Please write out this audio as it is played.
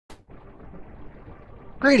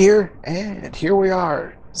Great here, and here we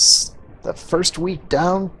are. It's the first week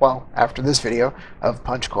down, well, after this video, of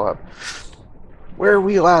Punch Club. Where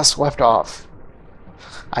we last left off,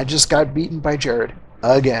 I just got beaten by Jared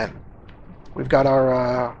again. We've got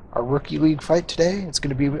our rookie league fight today. It's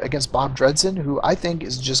going to be against Bob Dredson, who I think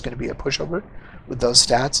is just going to be a pushover with those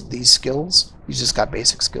stats and these skills. He's just got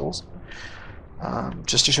basic skills.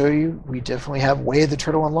 Just to show you, we definitely have Way of the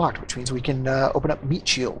Turtle unlocked, which means we can open up Meat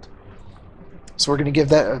Shield. So we're going to give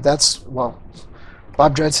well,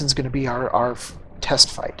 Bob Dredson's going to be our test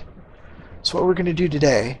fight. So what we're going to do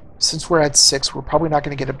today, since we're at 6, we're probably not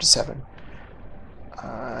going to get up to 7.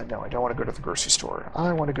 No, I don't want to go to the grocery store.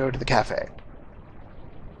 I want to go to the cafe.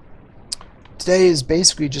 Today is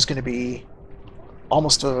basically just going to be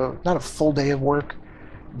almost not a full day of work,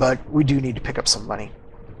 but we do need to pick up some money.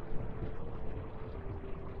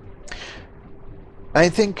 I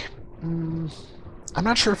think... I'm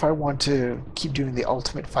not sure if I want to keep doing the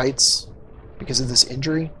ultimate fights because of this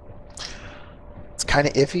injury. It's kind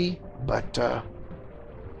of iffy, but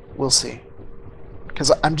we'll see. Because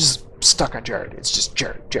I'm just stuck on Jared. It's just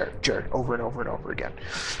Jared, Jared, Jared, over and over and over again.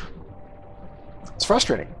 It's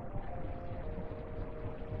frustrating.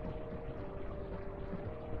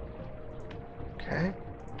 Okay,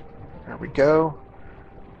 there we go.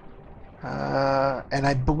 And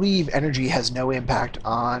I believe energy has no impact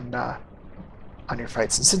on your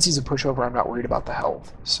fights. And since he's a pushover, I'm not worried about the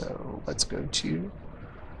health. So let's go to...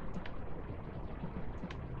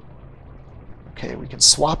 Okay, we can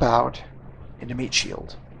swap out into Meat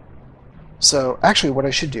Shield. So actually what I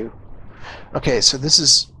should do... Okay, so this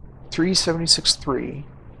is 376.3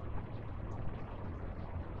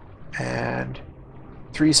 and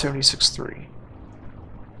 376.3.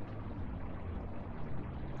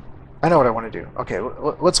 I know what I want to do. Okay,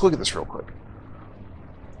 let's look at this real quick.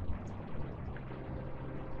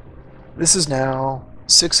 This is now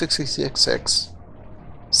 666.6,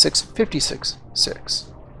 656.6.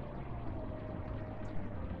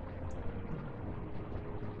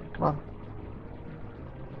 Come on.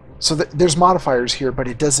 So there's modifiers here, but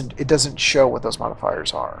it doesn't show what those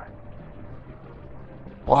modifiers are.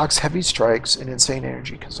 Blocks heavy strikes and insane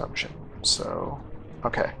energy consumption. So,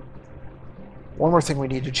 okay. One more thing we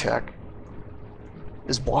need to check.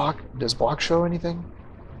 Does block show anything?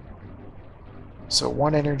 So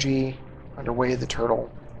 1 energy under Way of the Turtle.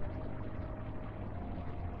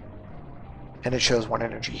 And it shows 1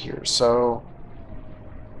 energy here. So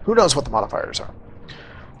who knows what the modifiers are.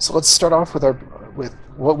 So let's start off with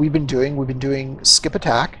what we've been doing. We've been doing skip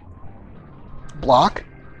attack, block,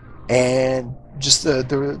 and just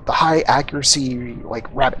the high accuracy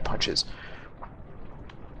like rabbit punches.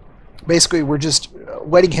 Basically, we're just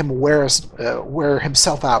letting him wear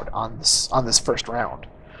himself out on this first round,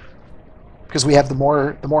 because we have the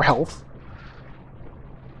more health.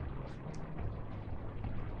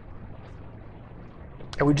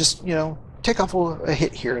 And we just, take off a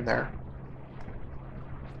hit here and there.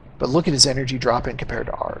 But look at his energy drop in compared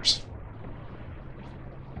to ours.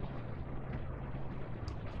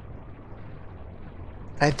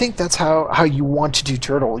 I think that's how you want to do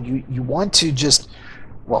Turtle. You want to just,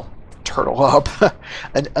 well, turtle up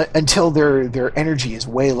until their energy is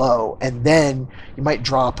way low, and then you might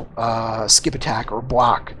drop skip attack or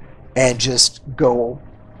block and just go,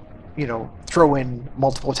 throw in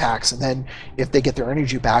multiple attacks, and then if they get their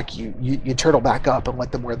energy back, you turtle back up and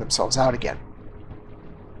let them wear themselves out again.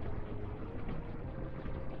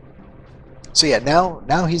 So yeah,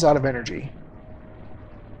 now he's out of energy.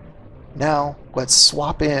 Now let's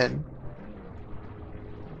swap in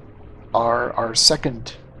our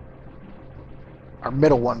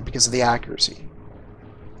middle one because of the accuracy.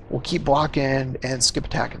 We'll keep block in and skip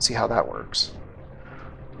attack and see how that works.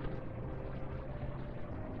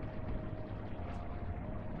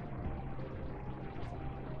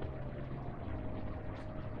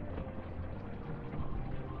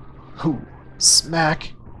 Ooh,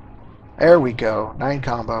 smack. There we go. 9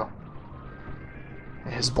 combo.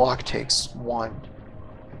 And his block takes 1.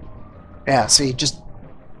 Yeah, see, just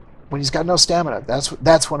when he's got no stamina,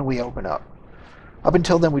 that's when we open up. Up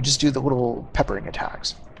until then, we just do the little peppering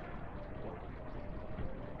attacks.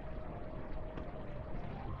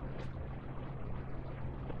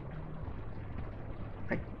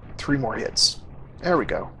 Right, 3 more hits. There we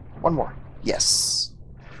go. 1 more. Yes.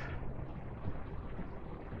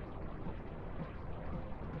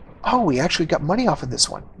 Oh, we actually got money off of this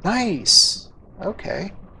one. Nice.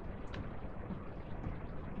 Okay.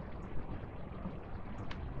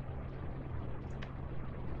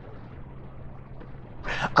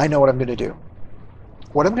 I know what I'm going to do.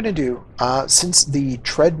 What I'm going to do, since the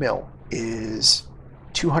treadmill is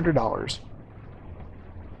 $200,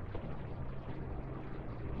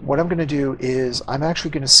 what I'm going to do is I'm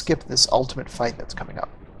actually going to skip this ultimate fight that's coming up,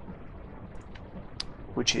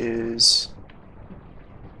 which is,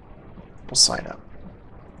 we'll sign up.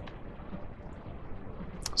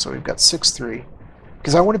 So we've got 6-3.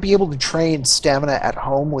 Because I want to be able to train stamina at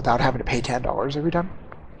home without having to pay $10 every time.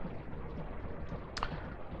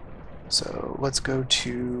 So let's go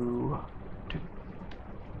to...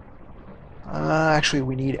 actually,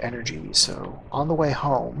 we need energy. So on the way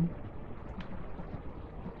home...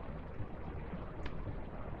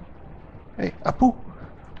 Hey, Apu!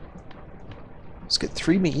 Let's get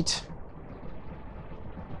 3 meat.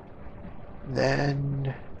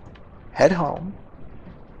 Then head home.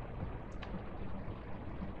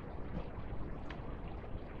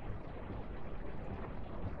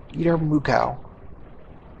 Eat our moo cow.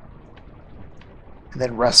 And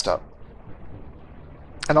then rest up.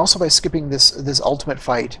 And also by skipping this ultimate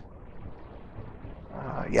fight,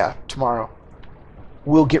 yeah, tomorrow,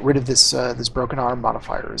 we'll get rid of this this broken arm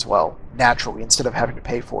modifier as well, naturally, instead of having to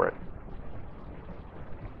pay for it.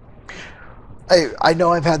 I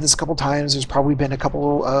know I've had this a couple times. There's probably been a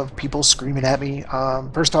couple of people screaming at me.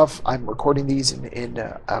 First off, I'm recording these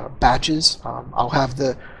in batches. I'll have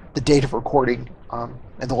the date of recording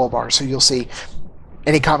in the low bar, so you'll see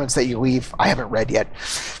any comments that you leave. I haven't read yet.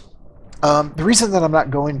 The reason that I'm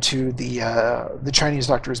not going to the Chinese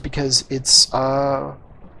doctor is because it's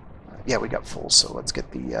yeah, we got full, so let's get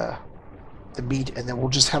the meat, and then we'll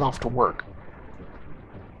just head off to work.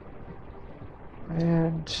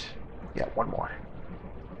 And yeah, one more.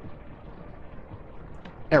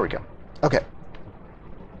 There we go. Okay.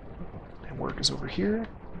 And work is over here.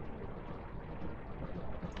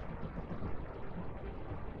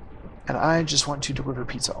 And I just want to deliver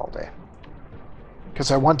pizza all day,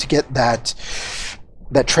 because I want to get that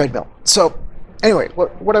treadmill. So anyway,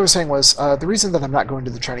 what I was saying was the reason that I'm not going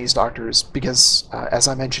to the Chinese doctor is because, as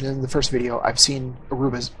I mentioned in the first video, I've seen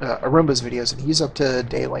Arumba's videos, and he's up to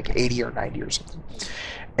day like 80 or 90 or something.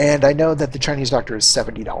 And I know that the Chinese doctor is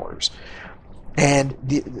 $70. And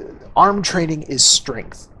the arm training is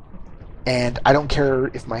strength. And I don't care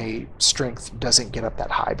if my strength doesn't get up that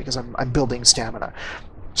high, because I'm building stamina.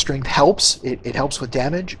 Strength helps. It helps with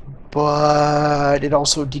damage, but it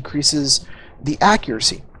also decreases the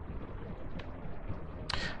accuracy.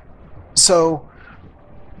 So,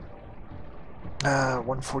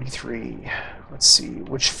 143. Let's see.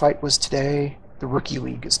 Which fight was today? The Rookie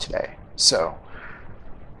League is today. So,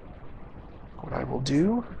 what I will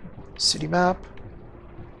do, city map.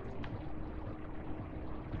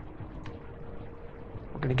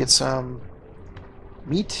 We're going to get some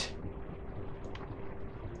meat.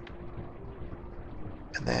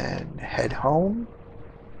 And then head home.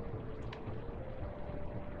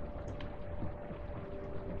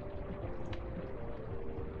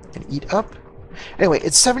 And eat up. Anyway,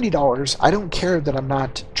 it's $70. I don't care that I'm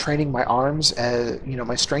not training my arms,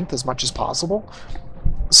 my strength as much as possible.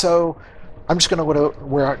 So I'm just going to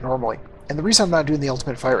wear out normally. And the reason I'm not doing the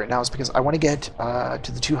ultimate fight right now is because I want to get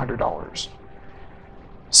to the $200.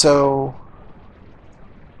 So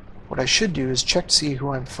what I should do is check to see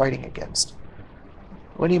who I'm fighting against.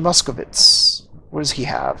 Lenny Muskovitz. What does he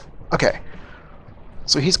have? Okay.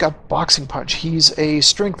 So he's got boxing punch. He's a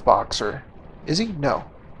strength boxer. Is he? No.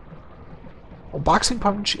 Well, boxing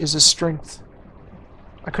punch is a strength.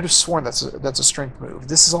 I could have sworn that's a strength move.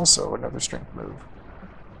 This is also another strength move.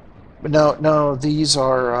 But no, these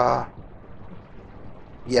are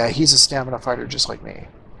yeah, he's a stamina fighter just like me.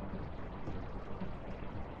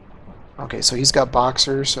 Okay, so he's got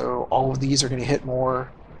boxer, so all of these are going to hit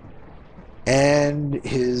more. And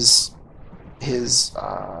his this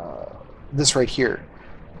right here,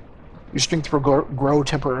 your strength will grow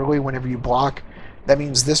temporarily whenever you block. That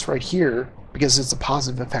means this right here, because it's a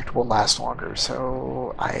positive effect, will last longer.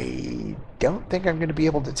 So I don't think I'm going to be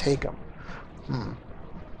able to take him.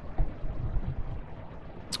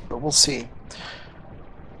 But we'll see.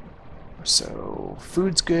 So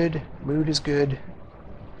food's good, mood is good.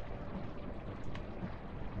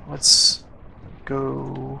 Let's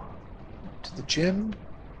go to the gym.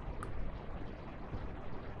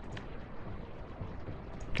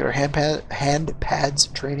 Get our hand pads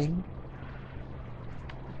training.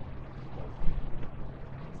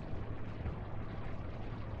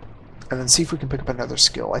 And then see if we can pick up another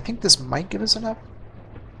skill. I think this might give us enough.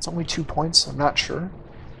 It's only 2 points. I'm not sure.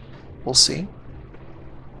 We'll see.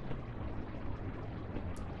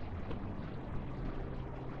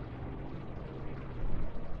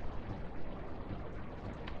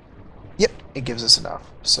 Yep, it gives us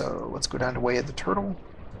enough. So let's go down to Way of the Turtle.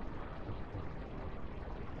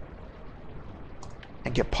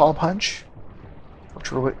 And get Paw Punch,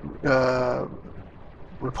 which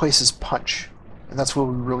replaces punch. And that's what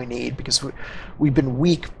we really need, because we've been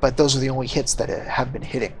weak, but those are the only hits that have been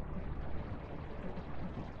hitting.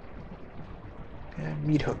 And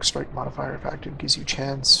meat hook, strike modifier if active, gives you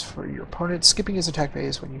chance for your opponent skipping his attack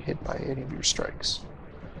phase when you hit by any of your strikes.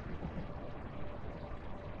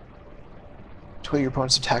 Until your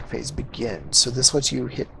opponent's attack phase begins. So this lets you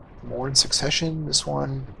hit more in succession. This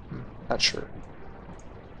one, not sure.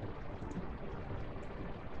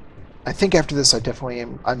 I think after this,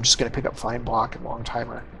 I'm just going to pick up Fine Block and Long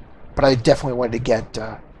Timer. But I definitely wanted to get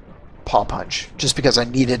Paw Punch, just because I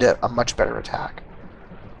needed a much better attack.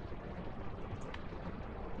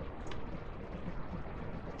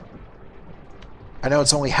 I know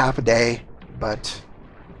it's only half a day, but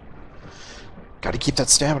got to keep that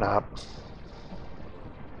stamina up.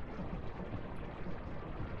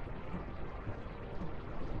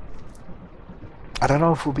 I don't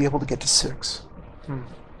know if we'll be able to get to 6.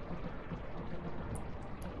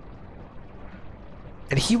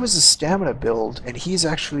 And he was a stamina build, and he's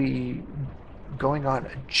actually going on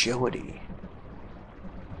agility.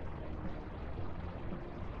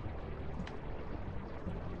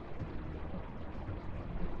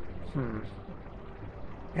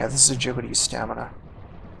 Yeah, this is agility stamina.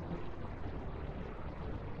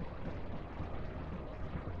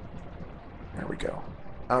 There we go.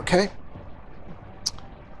 Okay.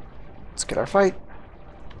 Let's get our fight.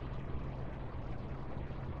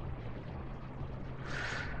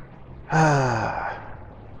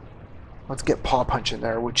 Let's get Paw Punch in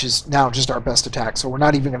there, which is now just our best attack, so we're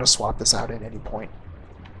not even going to swap this out at any point.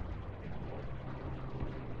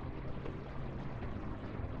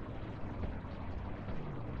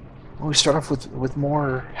 Well, we start off with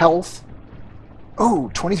more health. Oh,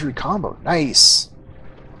 23 combo. Nice.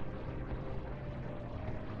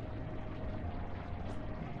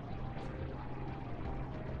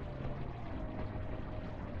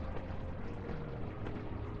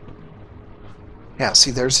 Yeah,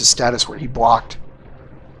 see, there's his status where he blocked.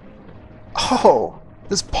 Oh,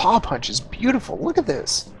 this Paw Punch is beautiful. Look at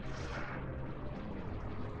this.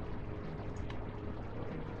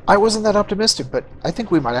 I wasn't that optimistic, but I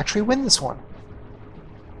think we might actually win this one.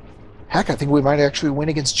 Heck, I think we might actually win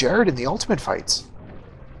against Jared in the ultimate fights.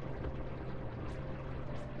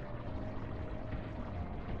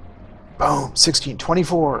 Boom, 16,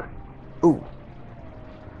 24. Ooh.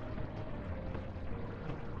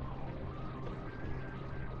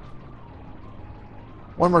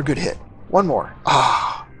 One more good hit. One more.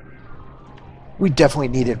 Ah. We definitely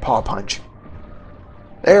needed Paw Punch.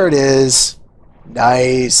 There it is.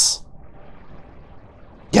 Nice.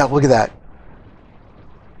 Yeah, look at that.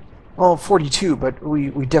 Well, 42, but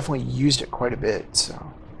we definitely used it quite a bit,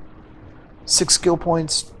 so. 6 skill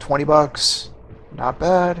points, 20 bucks. Not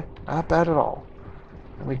bad. Not bad at all.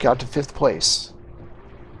 And we got to 5th place.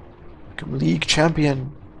 Become league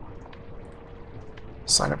champion.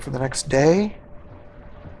 Sign up for the next day.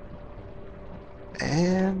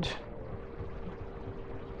 And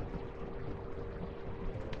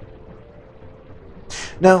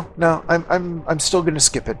no, I'm still gonna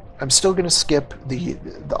skip it. I'm still gonna skip the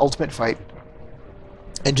ultimate fight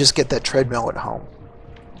and just get that treadmill at home.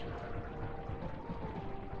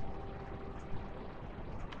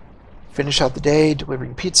 Finish out the day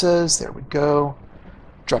delivering pizzas. There we go.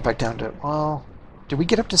 Drop back down to, well, did we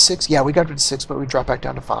get up to 6? Yeah, we got up to 6, but we dropped back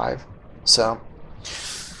down to 5. So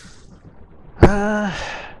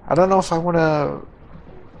I don't know if I want to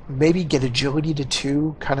maybe get agility to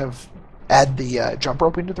 2, kind of add the jump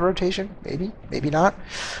rope into the rotation. Maybe, maybe not.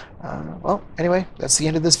 Well, anyway, that's the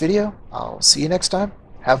end of this video. I'll see you next time.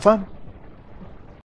 Have fun.